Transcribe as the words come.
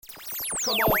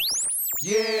Come on.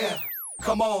 Yeah.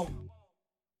 Come on.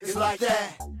 It's like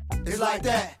that. It's like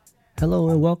that. Hello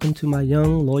and welcome to my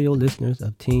young, loyal listeners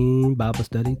of Teen Bible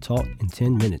Study Taught in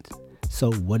 10 Minutes.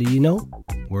 So what do you know?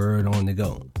 Word on the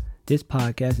go. This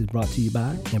podcast is brought to you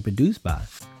by and produced by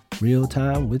Real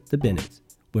Time with the Bennetts,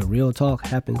 where real talk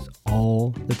happens all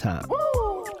the time.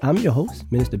 I'm your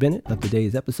host, Minister Bennett, of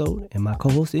today's episode, and my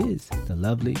co-host is the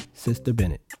lovely Sister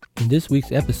Bennett. In this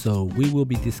week's episode, we will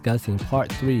be discussing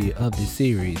part 3 of the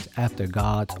series, After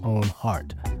God's Own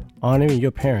Heart, honoring your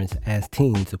parents as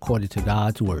teens according to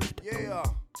God's Word. Yeah.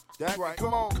 That's right.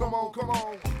 Come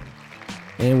on.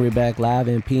 And we're back live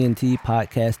in P&T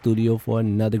Podcast Studio for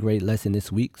another great lesson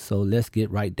this week, so let's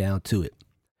get right down to it.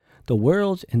 The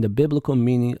world's and the biblical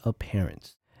meaning of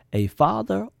parents, a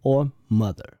father or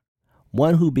mother.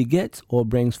 One who begets or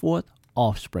brings forth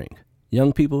offspring.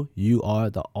 Young people, you are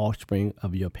the offspring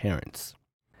of your parents.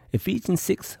 Ephesians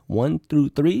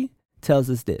 6:1-3 tells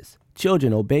us this.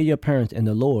 Children, obey your parents in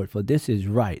the Lord, for this is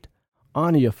right.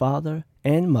 Honor your father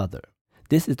and mother.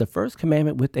 This is the first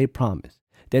commandment with a promise,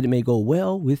 that it may go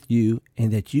well with you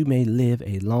and that you may live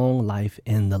a long life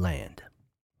in the land.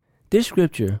 This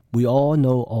scripture we all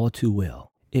know all too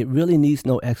well. It really needs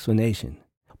no explanation.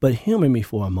 But humor me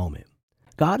for a moment.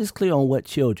 God is clear on what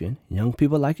children, young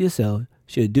people like yourself,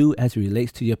 should do as it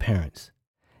relates to your parents.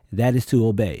 That is to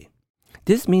obey.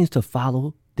 This means to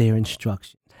follow their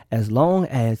instructions, as long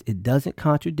as it doesn't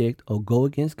contradict or go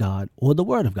against God or the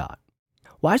Word of God.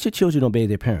 Why should children obey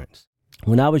their parents?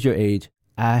 When I was your age,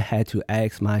 I had to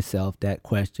ask myself that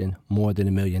question more than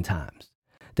 1,000,000 times.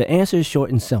 The answer is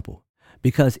short and simple,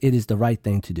 because it is the right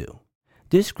thing to do.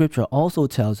 This scripture also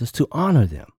tells us to honor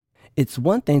them. It's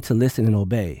one thing to listen and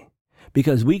obey,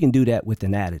 because we can do that with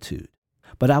an attitude.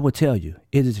 But I will tell you,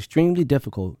 it is extremely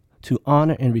difficult to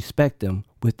honor and respect them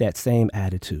with that same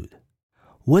attitude.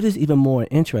 What is even more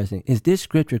interesting is this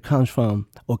scripture comes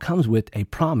with a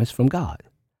promise from God.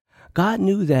 God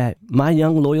knew that my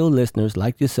young loyal listeners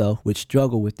like yourself would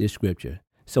struggle with this scripture,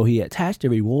 so he attached a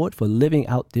reward for living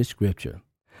out this scripture.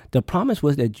 The promise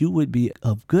was that you would be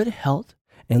of good health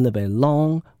and live a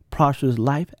long, prosperous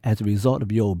life as a result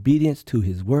of your obedience to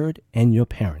his word and your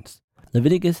parents.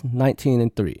 Leviticus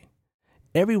 19:3.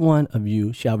 Every one of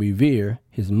you shall revere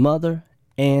his mother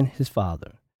and his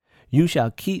father. You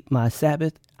shall keep my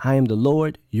Sabbath. I am the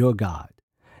Lord your God.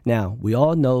 Now, we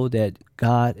all know that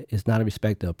God is not a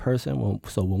respecter of person.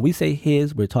 So when we say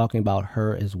his, we're talking about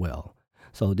her as well.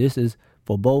 So this is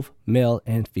for both male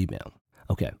and female.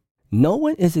 Okay. No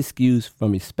one is excused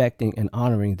from respecting and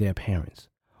honoring their parents.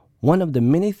 One of the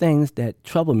many things that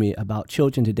trouble me about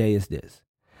children today is this.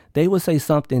 They will say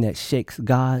something that shakes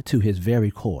God to his very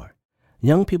core.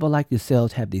 Young people like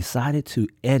yourselves have decided to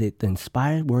edit the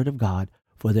inspired word of God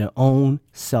for their own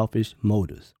selfish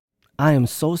motives. I am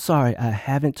so sorry I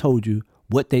haven't told you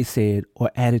what they said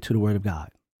or added to the word of God.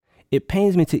 It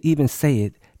pains me to even say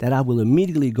it that I will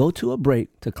immediately go to a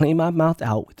break to clean my mouth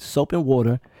out with soap and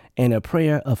water and a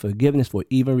prayer of forgiveness for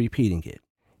even repeating it.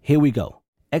 Here we go.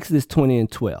 Exodus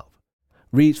 20:12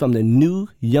 reads from the New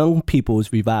Young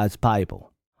People's Revised Bible.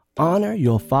 Honor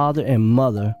your father and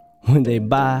mother when they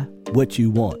buy what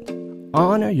you want.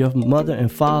 Honor your mother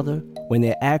and father when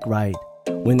they act right,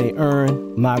 when they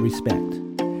earn my respect.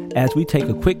 As we take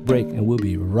a quick break, and we'll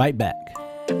be right back.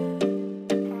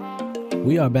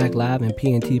 We are back live in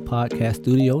P&T Podcast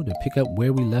Studio to pick up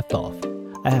where we left off.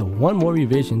 I have one more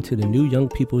revision to the New Young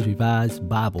People's Revised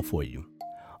Bible for you.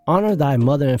 Honor thy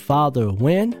mother and father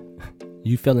when?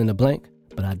 You fill in the blank,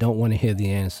 but I don't want to hear the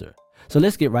answer. So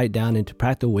let's get right down into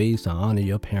practical ways to honor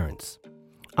your parents.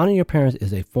 Honoring your parents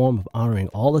is a form of honoring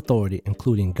all authority,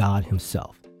 including God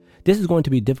himself. This is going to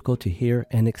be difficult to hear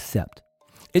and accept.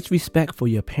 It's respect for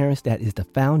your parents that is the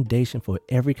foundation for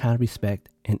every kind of respect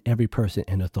and every person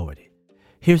in authority.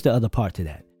 Here's the other part to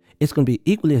that. It's going to be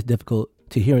equally as difficult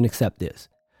to hear and accept this.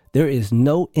 There is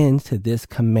no end to this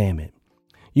commandment.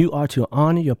 You are to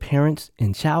honor your parents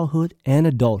in childhood and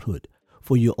adulthood,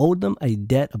 for you owe them a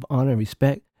debt of honor and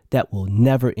respect that will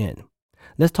never end.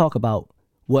 Let's talk about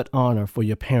what honor for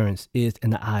your parents is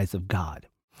in the eyes of God.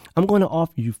 I'm going to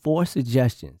offer you 4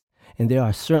 suggestions, and there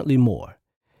are certainly more.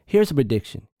 Here's a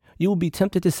prediction. You will be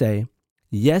tempted to say,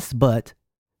 yes, but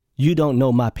you don't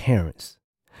know my parents.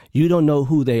 You don't know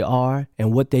who they are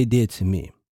and what they did to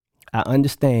me. I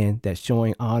understand that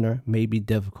showing honor may be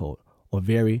difficult or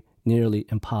very nearly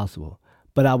impossible,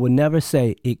 but I will never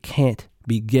say it can't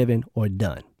be given or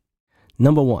done.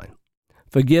 Number 1,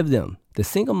 forgive them. The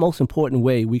single most important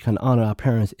way we can honor our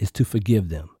parents is to forgive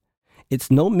them. It's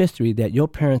no mystery that your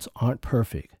parents aren't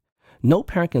perfect. No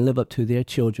parent can live up to their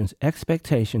children's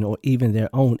expectation or even their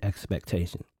own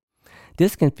expectation.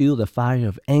 This can fuel the fire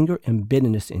of anger and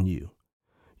bitterness in you.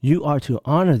 You are to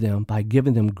honor them by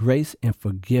giving them grace and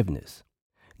forgiveness.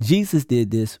 Jesus did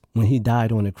this when he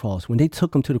died on the cross, when they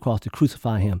took him to the cross to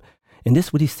crucify him. And this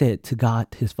is what he said to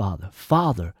God, his Father.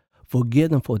 Father,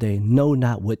 forgive them, for they know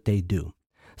not what they do.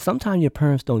 Sometimes your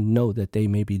parents don't know that they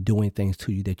may be doing things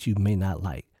to you that you may not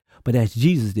like. But as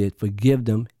Jesus did, forgive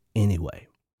them anyway.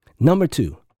 Number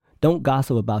 2, don't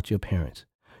gossip about your parents.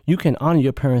 You can honor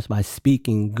your parents by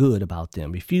speaking good about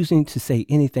them, refusing to say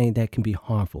anything that can be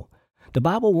harmful. The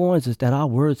Bible warns us that our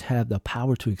words have the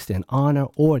power to extend honor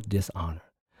or dishonor.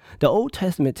 The Old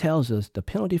Testament tells us the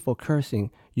penalty for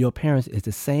cursing your parents is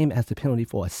the same as the penalty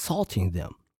for assaulting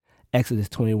them. Exodus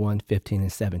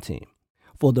 21:15-17.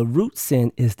 For the root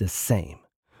sin is the same.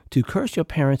 To curse your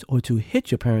parents or to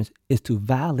hit your parents is to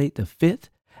violate the 5th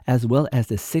as well as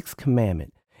the 6th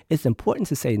commandment. It's important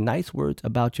to say nice words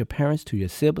about your parents to your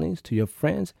siblings, to your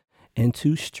friends, and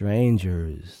to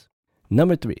strangers.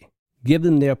 Number 3, give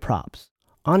them their props.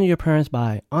 Honor your parents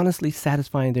by honestly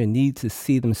satisfying their need to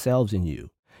see themselves in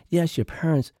you. Yes, your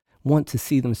parents want to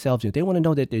see themselves in you. They want to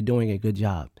know that they're doing a good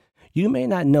job. You may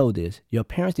not know this. Your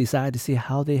parents decide to see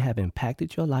how they have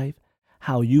impacted your life,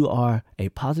 how you are a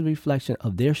positive reflection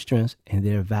of their strengths and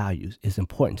their values is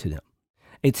important to them.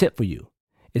 A tip for you.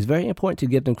 It's very important to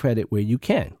give them credit where you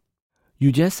can.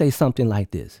 You just say something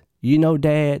like this. You know,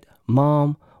 Dad,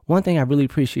 Mom, one thing I really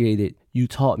appreciated you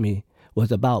taught me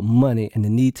was about money and the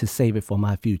need to save it for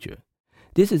my future.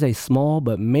 This is a small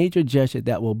but major gesture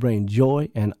that will bring joy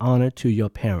and honor to your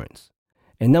parents.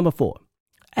 And number 4,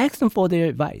 ask them for their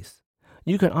advice.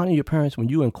 You can honor your parents when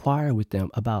you inquire with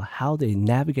them about how they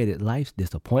navigated life's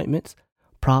disappointments,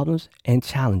 problems, and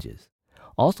challenges.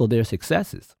 Also, their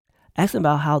successes. Ask them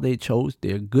about how they chose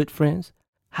their good friends.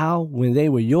 How, when they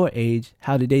were your age,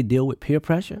 how did they deal with peer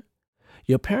pressure?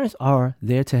 Your parents are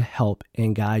there to help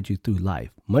and guide you through life,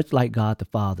 much like God the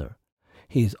Father.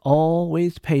 He is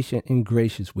always patient and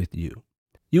gracious with you.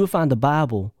 You will find the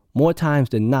Bible, more times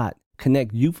than not,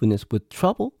 connect youthfulness with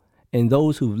trouble and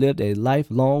those who've lived a life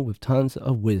long with tons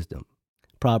of wisdom.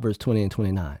 Proverbs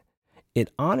 20:29. It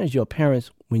honors your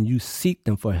parents when you seek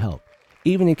them for help,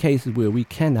 even in cases where we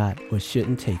cannot or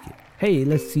shouldn't take it. Hey,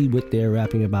 let's see what they're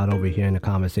rapping about over here in the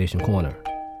Conversation Corner.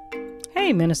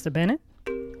 Hey, Minister Bennett.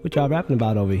 What y'all rapping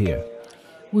about over here?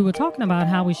 We were talking about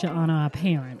how we should honor our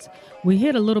parents. We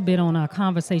hit a little bit on our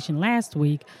conversation last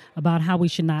week about how we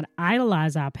should not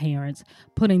idolize our parents,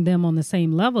 putting them on the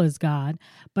same level as God,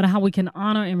 but how we can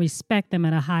honor and respect them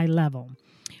at a high level.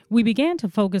 We began to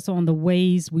focus on the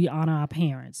ways we honor our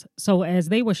parents. So as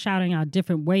they were shouting out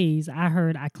different ways, I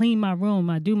heard, I clean my room,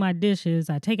 I do my dishes,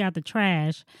 I take out the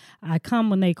trash, I come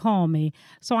when they call me.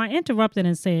 So I interrupted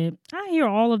and said, I hear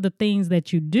all of the things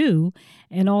that you do,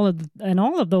 and all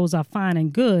of those are fine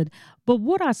and good, but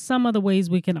what are some of the ways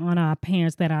we can honor our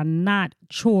parents that are not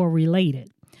chore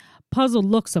related? Puzzled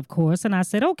looks, of course, and I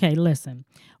said, okay, listen.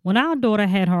 When our daughter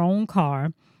had her own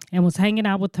car and was hanging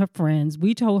out with her friends,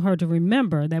 we told her to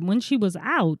remember that when she was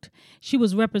out, she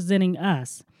was representing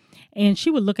us. And she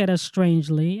would look at us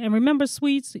strangely. And remember,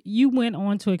 sweets, you went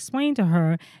on to explain to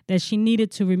her that she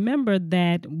needed to remember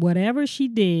that whatever she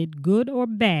did, good or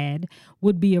bad,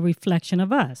 would be a reflection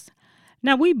of us.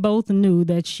 Now, we both knew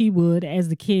that she would, as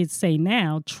the kids say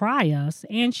now, try us,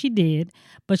 and she did,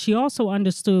 but she also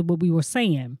understood what we were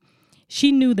saying.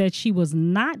 She knew that she was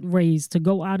not raised to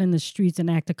go out in the streets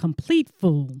and act a complete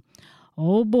fool.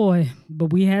 Oh boy,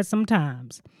 but we had some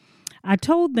times. I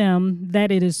told them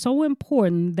that it is so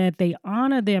important that they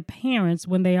honor their parents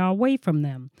when they are away from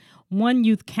them. One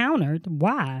youth countered,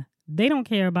 why? They don't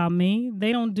care about me.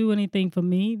 They don't do anything for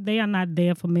me. They are not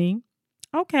there for me.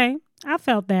 Okay, I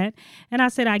felt that. And I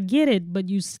said, I get it, but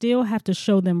you still have to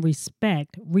show them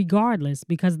respect regardless,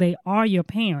 because they are your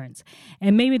parents.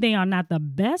 And maybe they are not the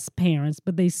best parents,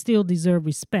 but they still deserve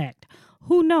respect.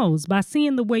 Who knows? By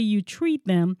seeing the way you treat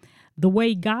them, the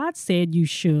way God said you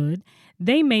should,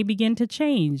 they may begin to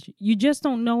change. You just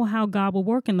don't know how God will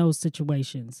work in those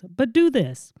situations. But do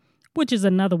this, which is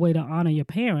another way to honor your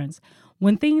parents.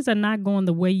 When things are not going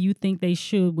the way you think they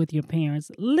should with your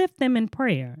parents, lift them in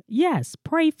prayer. Yes,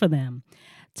 pray for them.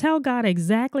 Tell God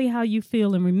exactly how you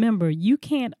feel, and remember, you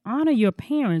can't honor your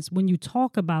parents when you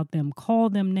talk about them, call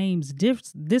them names,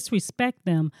 disrespect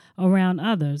them around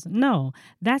others. No,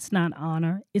 that's not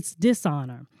honor, it's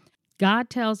dishonor.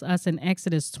 God tells us in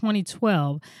Exodus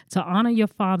 20:12 to honor your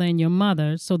father and your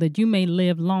mother so that you may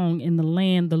live long in the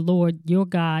land the Lord your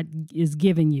God is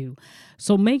giving you.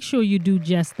 So make sure you do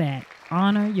just that.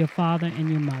 Honor your father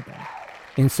and your mother.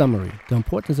 In summary, the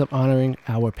importance of honoring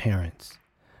our parents.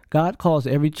 God calls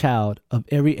every child of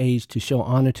every age to show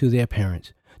honor to their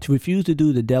parents, to refuse to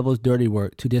do the devil's dirty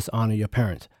work to dishonor your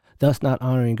parents, thus not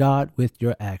honoring God with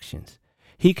your actions.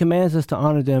 He commands us to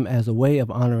honor them as a way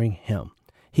of honoring Him.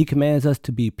 He commands us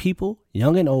to be people,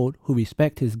 young and old, who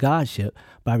respect His Godship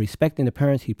by respecting the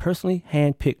parents He personally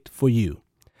handpicked for you.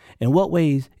 In what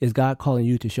ways is God calling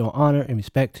you to show honor and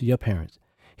respect to your parents?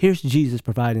 Here's Jesus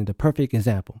providing the perfect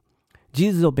example.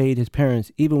 Jesus obeyed His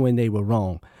parents even when they were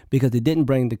wrong, because it didn't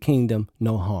bring the kingdom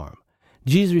no harm.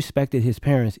 Jesus respected His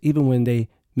parents even when they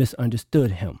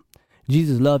misunderstood Him.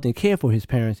 Jesus loved and cared for His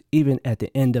parents even at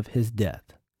the end of His death.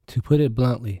 To put it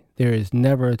bluntly, there is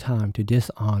never a time to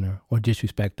dishonor or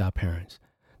disrespect our parents.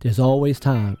 There's always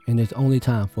time, and there's only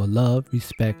time for love,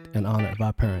 respect, and honor of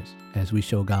our parents as we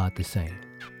show God the same.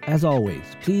 As always,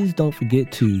 please don't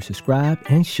forget to subscribe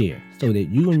and share so that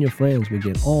you and your friends will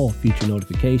get all future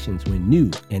notifications when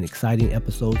new and exciting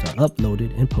episodes are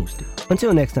uploaded and posted.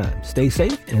 Until next time, stay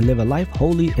safe and live a life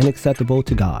holy and acceptable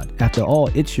to God. After all,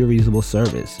 it's your reasonable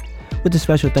service. With a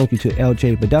special thank you to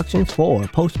LJ Productions for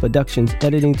post-production's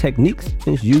editing techniques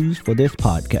used for this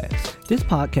podcast. This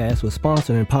podcast was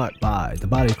sponsored in part by the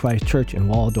Body of Christ Church in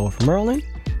Waldorf, Maryland,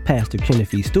 Pastor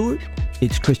Kenneth E. Stewart,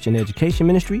 It's Christian Education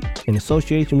Ministry, in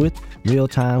association with Real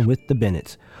Time with the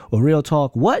Bennetts. Or Real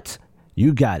Talk, what?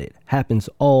 You got it. Happens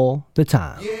all the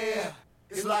time. Yeah,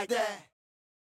 it's like that.